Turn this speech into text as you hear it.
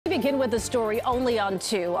begin with a story only on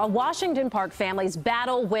 2. A Washington Park family's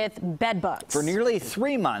battle with bed bugs. For nearly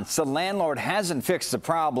 3 months, the landlord hasn't fixed the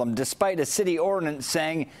problem, despite a city ordinance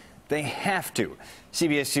saying they have to.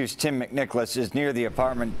 CBS 2's Tim McNicholas is near the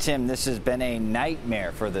apartment. Tim, this has been a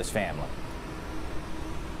nightmare for this family.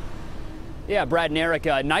 Yeah, Brad and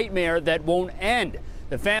Erica, a nightmare that won't end.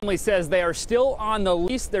 The family says they are still on the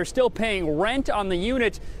lease. They're still paying rent on the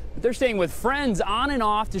unit. But they're staying with friends on and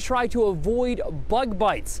off to try to avoid bug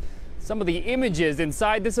bites. Some of the images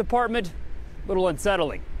inside this apartment, a little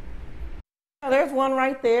unsettling. There's one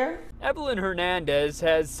right there. Evelyn Hernandez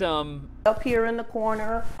has some Up here in the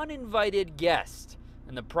corner. uninvited guests.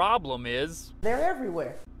 And the problem is They're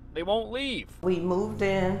everywhere. they won't leave. We moved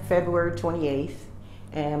in February 28th,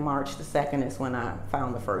 and March the 2nd is when I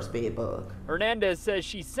found the first bed bug. Hernandez says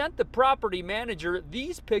she sent the property manager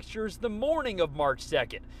these pictures the morning of March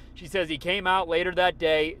 2nd. She says he came out later that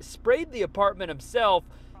day, sprayed the apartment himself,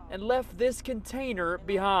 and left this container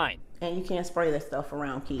behind. And you can't spray that stuff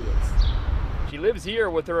around kids. She lives here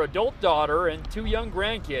with her adult daughter and 2 young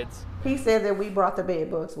grandkids. He said that we brought the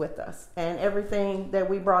bed bugs with us, and everything that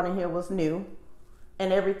we brought in here was new,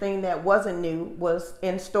 and everything that wasn't new was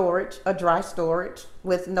in storage, a dry storage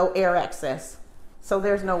with no air access. So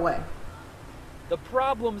there's no way. The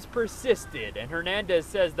problems persisted, and Hernandez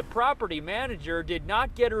says the property manager did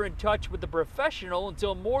not get her in touch with the professional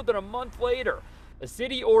until more than a month later. A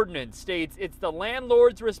city ordinance states it's the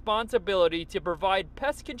landlord's responsibility to provide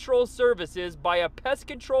pest control services by a pest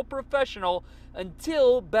control professional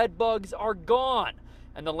until bed bugs are gone.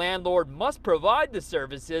 And the landlord must provide the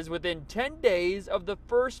services within 10 days of the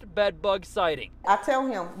first bed bug sighting. I tell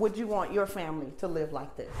him, would you want your family to live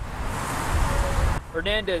like this?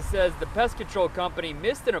 Hernandez says the pest control company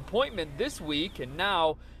missed an appointment this week, and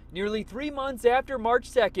now, nearly 3 months after March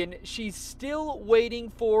 2nd, she's still waiting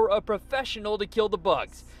for a professional to kill the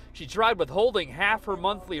bugs. She tried withholding half her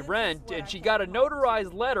monthly rent, and she got a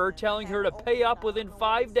notarized letter telling her to pay up within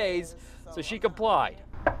 5 days, so she complied.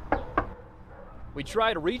 We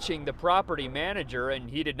tried reaching the property manager, and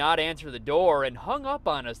he did not answer the door and hung up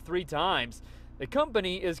on us 3 times. The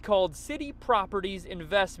company is called City Properties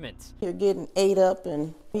Investments. You're getting ate up,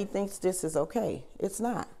 and he thinks this is okay. It's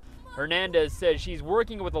not. Hernandez says she's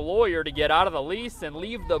working with a lawyer to get out of the lease and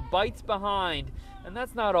leave the bites behind, and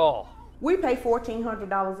that's not all. We pay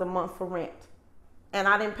 $1,400 a month for rent, and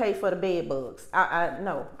I didn't pay for the bed bugs.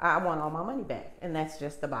 No, I want all my money back, and that's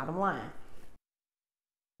just the bottom line.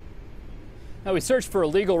 Now, we searched for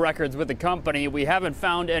legal records with the company. We haven't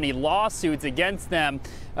found any lawsuits against them.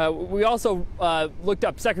 We also looked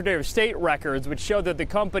up Secretary of State records, which show that the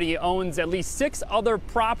company owns at least 6 other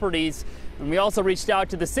properties. And we also reached out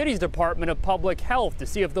to the city's Department of Public Health to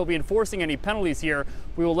see if they'll be enforcing any penalties here.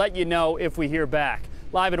 We will let you know if we hear back.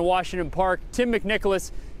 Live in Washington Park, Tim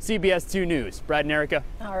McNicholas, CBS 2 News. Brad and Erica.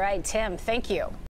 All right, Tim, thank you.